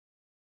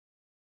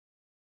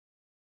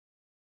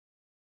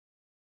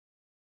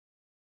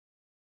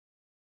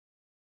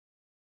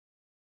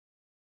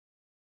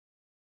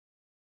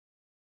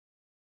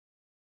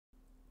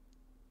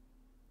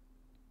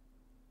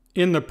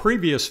In the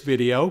previous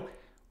video,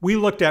 we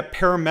looked at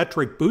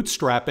parametric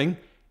bootstrapping,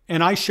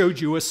 and I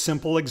showed you a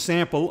simple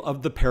example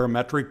of the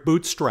parametric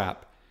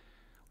bootstrap.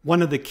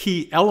 One of the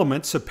key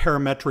elements of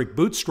parametric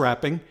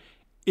bootstrapping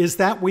is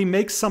that we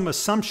make some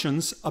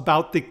assumptions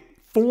about the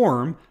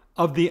form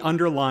of the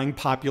underlying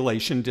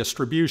population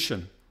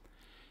distribution.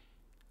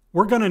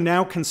 We're going to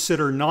now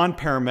consider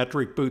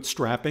nonparametric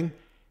bootstrapping,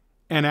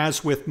 and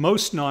as with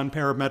most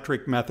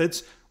nonparametric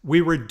methods, we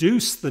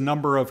reduce the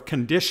number of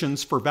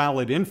conditions for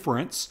valid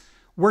inference.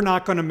 We're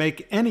not going to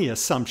make any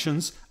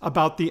assumptions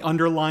about the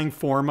underlying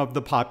form of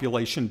the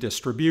population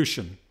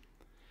distribution.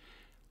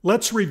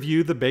 Let's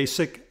review the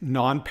basic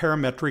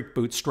nonparametric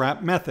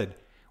bootstrap method.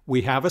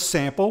 We have a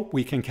sample.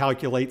 We can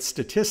calculate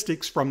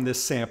statistics from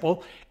this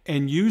sample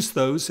and use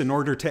those in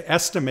order to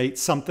estimate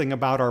something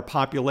about our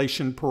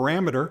population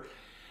parameter.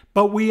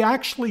 But we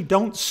actually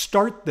don't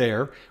start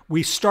there.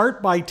 We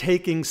start by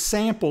taking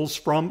samples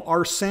from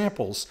our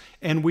samples,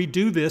 and we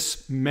do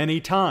this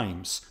many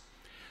times.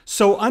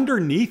 So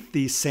underneath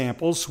these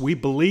samples, we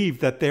believe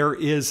that there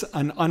is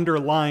an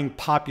underlying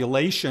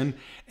population,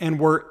 and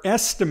we're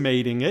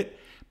estimating it,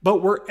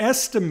 but we're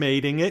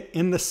estimating it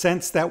in the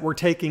sense that we're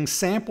taking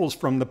samples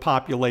from the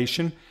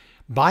population,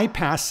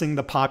 bypassing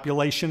the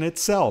population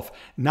itself,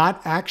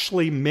 not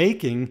actually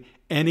making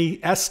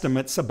any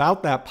estimates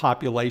about that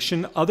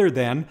population other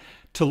than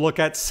to look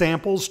at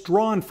samples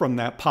drawn from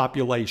that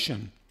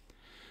population.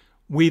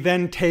 We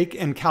then take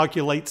and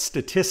calculate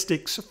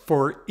statistics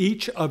for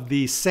each of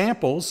these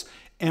samples,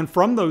 and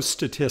from those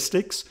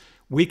statistics,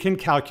 we can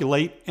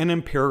calculate an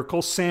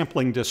empirical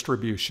sampling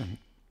distribution.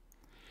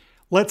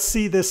 Let's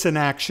see this in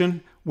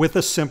action with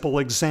a simple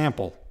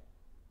example.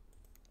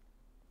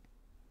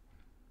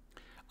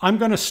 I'm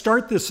going to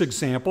start this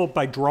example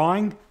by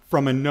drawing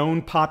from a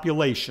known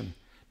population,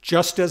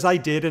 just as I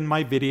did in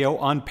my video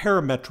on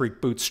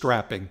parametric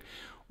bootstrapping.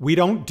 We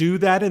don't do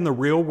that in the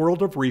real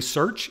world of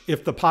research.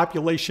 If the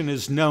population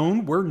is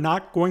known, we're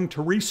not going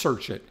to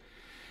research it.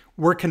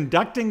 We're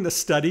conducting the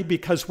study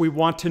because we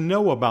want to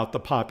know about the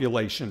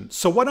population.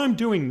 So what I'm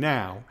doing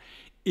now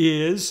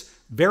is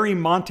very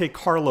Monte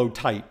Carlo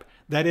type.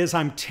 That is,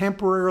 I'm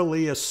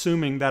temporarily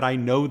assuming that I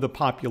know the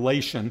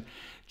population,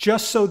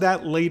 just so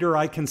that later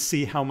I can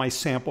see how my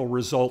sample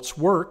results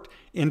worked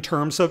in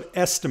terms of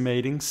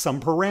estimating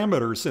some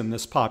parameters in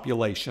this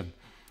population.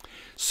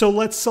 So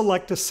let's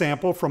select a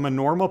sample from a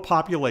normal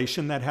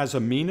population that has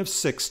a mean of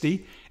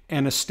 60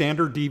 and a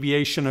standard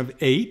deviation of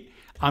 8.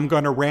 I'm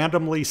going to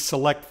randomly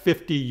select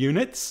 50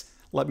 units.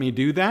 Let me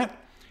do that.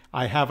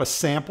 I have a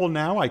sample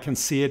now. I can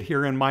see it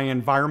here in my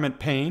environment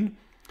pane.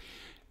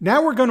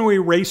 Now we're going to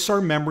erase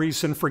our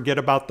memories and forget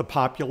about the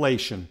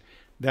population.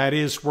 That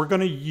is, we're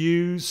going to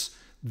use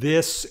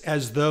this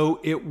as though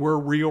it were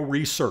real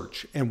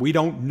research, and we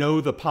don't know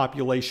the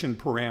population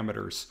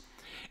parameters.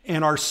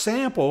 And our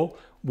sample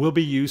will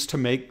be used to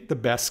make the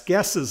best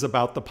guesses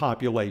about the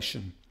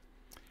population.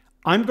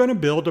 I'm going to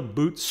build a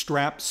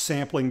bootstrap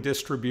sampling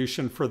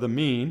distribution for the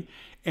mean,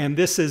 and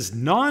this is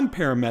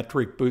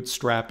nonparametric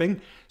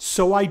bootstrapping,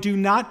 so I do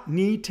not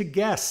need to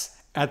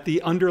guess at the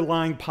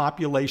underlying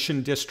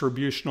population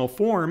distributional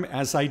form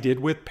as I did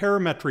with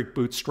parametric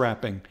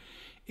bootstrapping.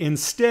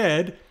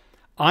 Instead,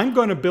 I'm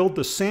going to build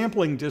the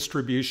sampling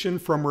distribution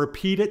from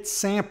repeated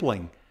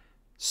sampling.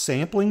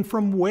 Sampling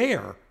from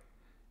where?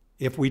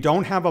 If we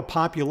don't have a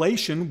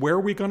population, where are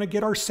we going to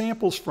get our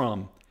samples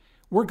from?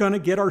 We're going to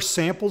get our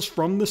samples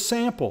from the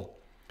sample.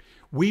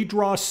 We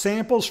draw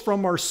samples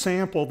from our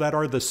sample that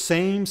are the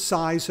same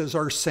size as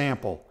our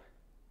sample.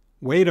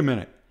 Wait a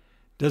minute.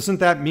 Doesn't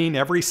that mean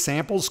every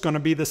sample is going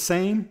to be the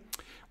same?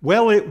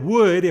 Well, it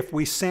would if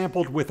we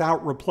sampled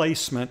without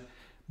replacement,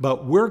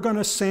 but we're going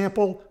to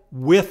sample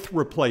with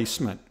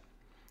replacement.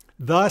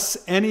 Thus,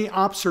 any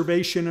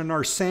observation in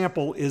our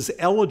sample is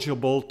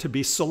eligible to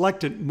be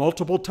selected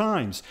multiple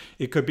times.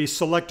 It could be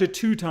selected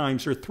 2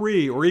 times or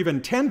 3 or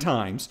even 10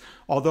 times,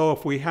 although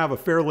if we have a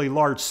fairly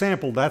large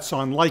sample, that's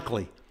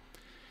unlikely.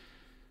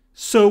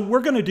 So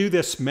we're going to do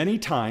this many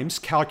times,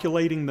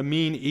 calculating the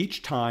mean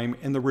each time,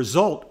 and the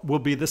result will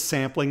be the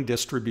sampling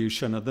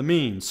distribution of the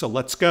mean. So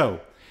let's go.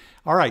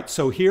 All right,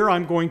 so here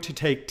I'm going to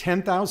take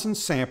 10,000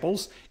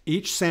 samples.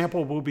 Each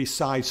sample will be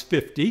size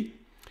 50.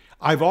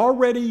 I've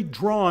already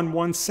drawn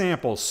one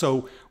sample,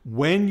 so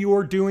when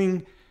you're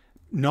doing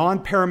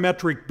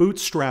nonparametric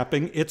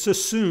bootstrapping, it's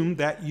assumed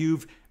that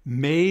you've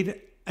made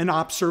an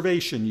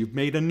observation. You've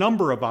made a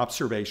number of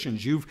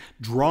observations. You've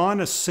drawn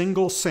a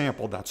single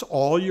sample. That's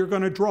all you're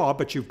going to draw,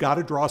 but you've got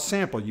to draw a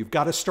sample. You've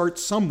got to start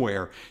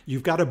somewhere.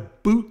 You've got to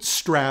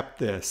bootstrap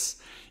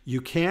this. You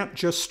can't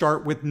just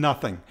start with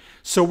nothing.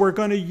 So we're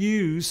going to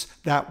use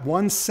that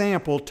one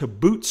sample to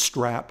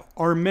bootstrap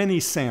our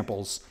many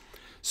samples.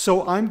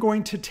 So I'm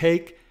going to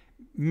take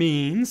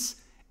means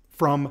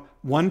from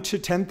 1 to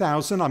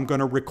 10,000. I'm going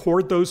to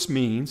record those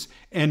means.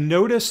 And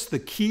notice the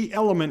key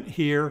element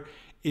here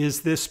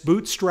is this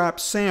bootstrap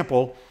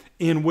sample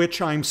in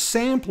which I'm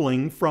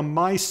sampling from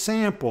my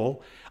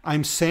sample.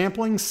 I'm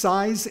sampling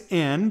size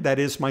n, that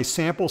is my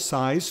sample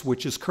size,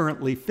 which is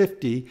currently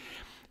 50,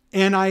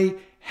 and I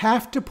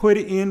have to put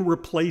in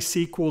replace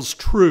equals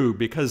true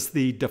because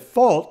the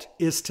default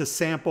is to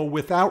sample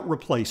without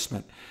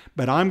replacement.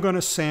 But I'm going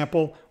to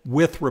sample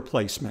with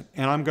replacement,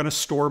 and I'm going to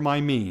store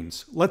my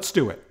means. Let's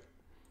do it.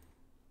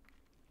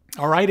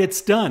 All right,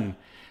 it's done.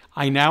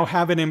 I now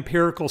have an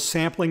empirical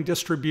sampling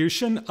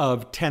distribution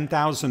of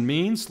 10,000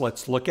 means.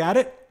 Let's look at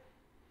it.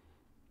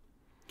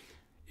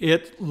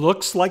 It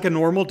looks like a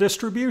normal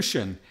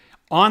distribution.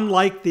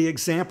 Unlike the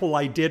example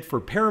I did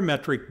for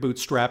parametric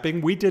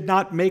bootstrapping, we did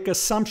not make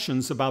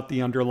assumptions about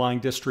the underlying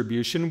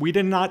distribution. We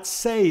did not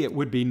say it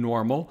would be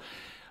normal.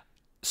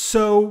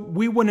 So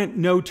we wouldn't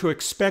know to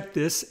expect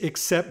this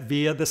except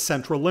via the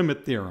central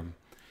limit theorem.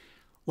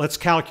 Let's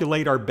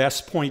calculate our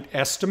best point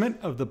estimate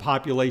of the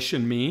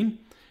population mean.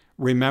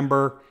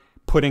 Remember,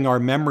 putting our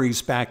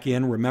memories back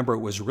in, remember it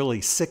was really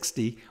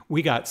 60.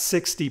 We got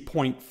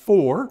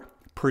 60.4,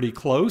 pretty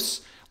close.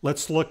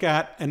 Let's look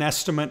at an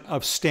estimate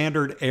of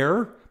standard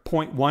error.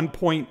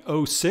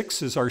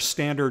 1.06 is our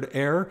standard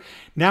error.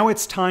 Now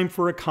it's time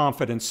for a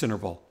confidence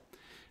interval.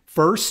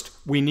 First,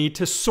 we need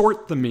to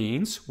sort the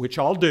means, which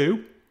I'll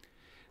do.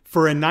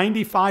 For a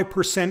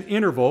 95%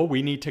 interval,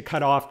 we need to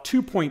cut off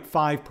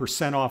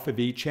 2.5% off of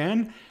each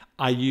end.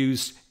 I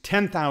used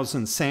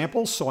 10,000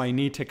 samples, so I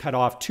need to cut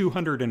off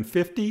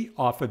 250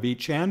 off of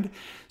each end.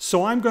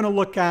 So I'm going to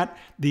look at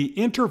the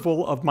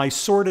interval of my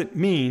sorted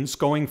means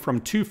going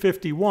from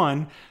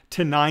 251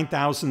 to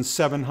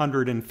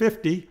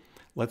 9,750.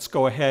 Let's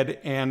go ahead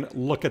and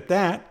look at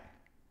that.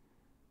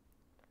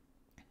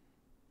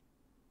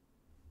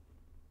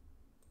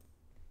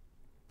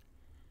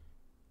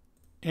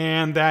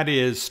 And that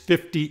is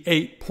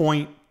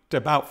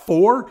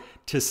 58.4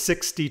 to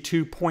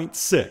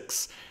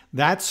 62.6.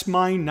 That's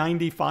my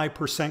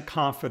 95%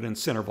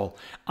 confidence interval.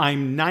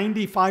 I'm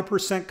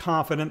 95%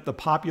 confident the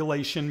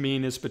population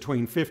mean is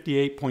between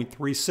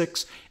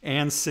 58.36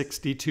 and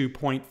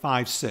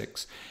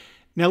 62.56.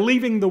 Now,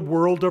 leaving the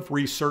world of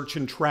research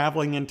and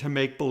traveling into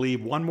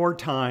make-believe one more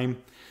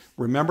time,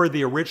 remember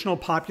the original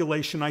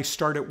population I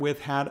started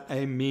with had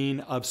a mean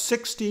of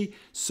 60,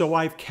 so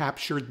I've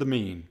captured the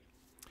mean.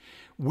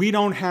 We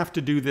don't have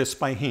to do this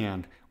by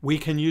hand. We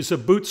can use a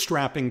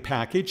bootstrapping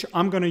package.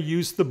 I'm going to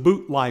use the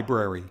boot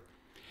library.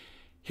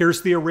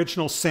 Here's the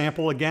original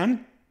sample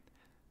again.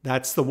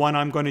 That's the one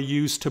I'm going to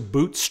use to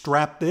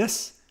bootstrap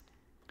this.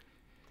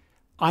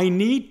 I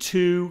need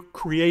to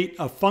create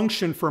a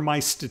function for my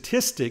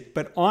statistic,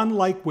 but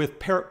unlike with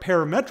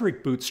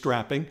parametric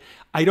bootstrapping,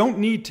 I don't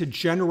need to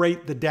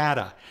generate the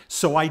data.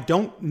 So I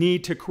don't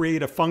need to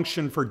create a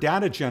function for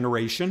data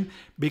generation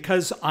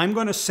because I'm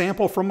going to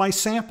sample from my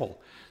sample.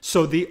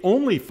 So the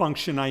only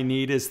function I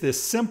need is this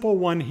simple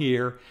one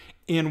here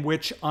in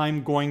which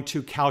I'm going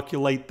to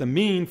calculate the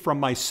mean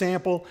from my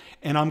sample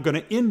and I'm going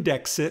to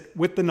index it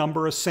with the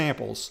number of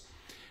samples.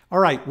 All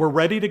right, we're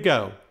ready to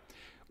go.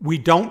 We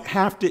don't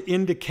have to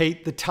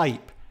indicate the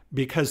type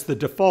because the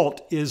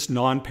default is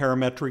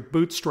non-parametric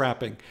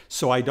bootstrapping.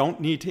 So I don't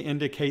need to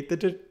indicate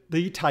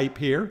the type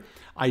here.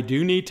 I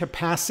do need to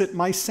pass it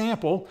my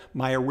sample,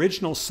 my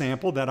original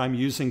sample that I'm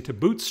using to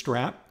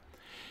bootstrap.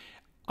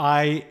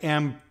 I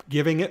am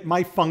giving it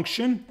my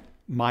function.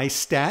 My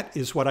stat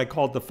is what I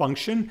called the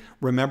function.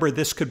 Remember,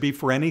 this could be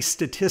for any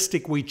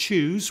statistic we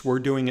choose. We're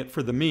doing it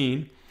for the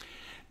mean.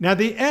 Now,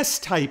 the S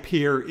type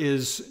here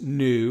is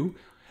new.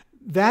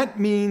 That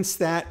means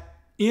that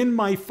in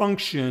my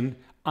function,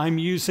 I'm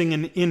using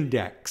an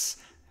index.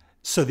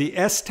 So the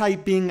S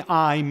type being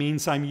I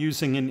means I'm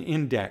using an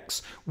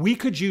index. We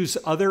could use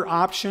other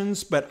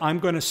options, but I'm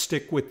going to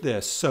stick with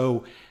this.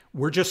 So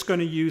we're just going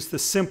to use the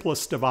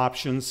simplest of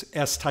options,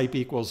 S type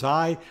equals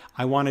I.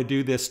 I want to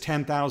do this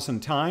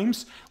 10,000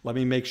 times. Let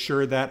me make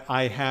sure that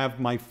I have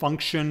my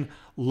function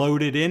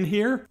loaded in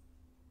here.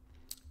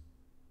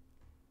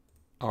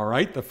 All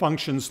right, the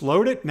function's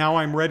loaded. Now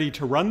I'm ready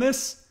to run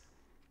this.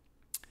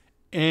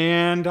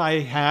 And I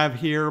have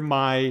here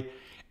my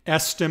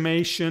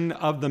estimation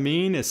of the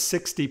mean is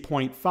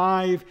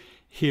 60.5.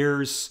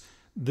 Here's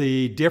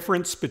the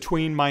difference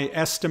between my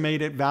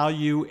estimated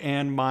value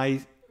and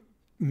my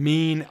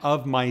mean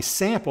of my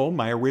sample,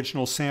 my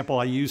original sample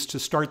I used to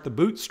start the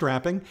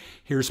bootstrapping.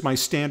 Here's my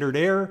standard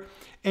error.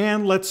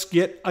 And let's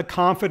get a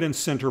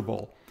confidence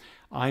interval.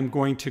 I'm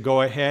going to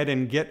go ahead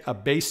and get a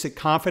basic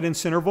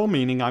confidence interval,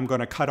 meaning I'm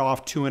going to cut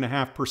off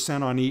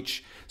 2.5% on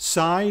each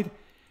side.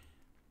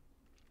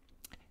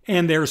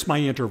 And there's my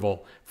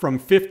interval from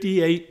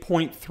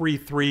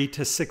 58.33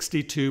 to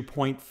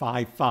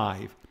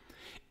 62.55.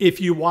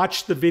 If you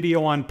watch the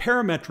video on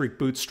parametric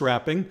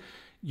bootstrapping,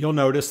 you'll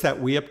notice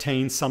that we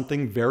obtained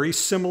something very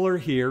similar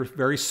here,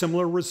 very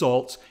similar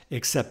results,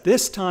 except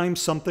this time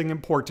something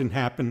important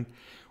happened.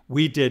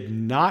 We did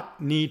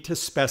not need to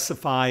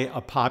specify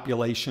a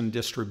population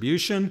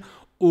distribution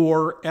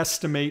or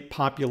estimate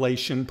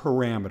population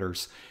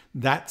parameters.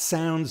 That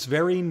sounds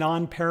very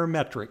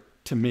non-parametric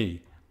to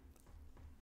me.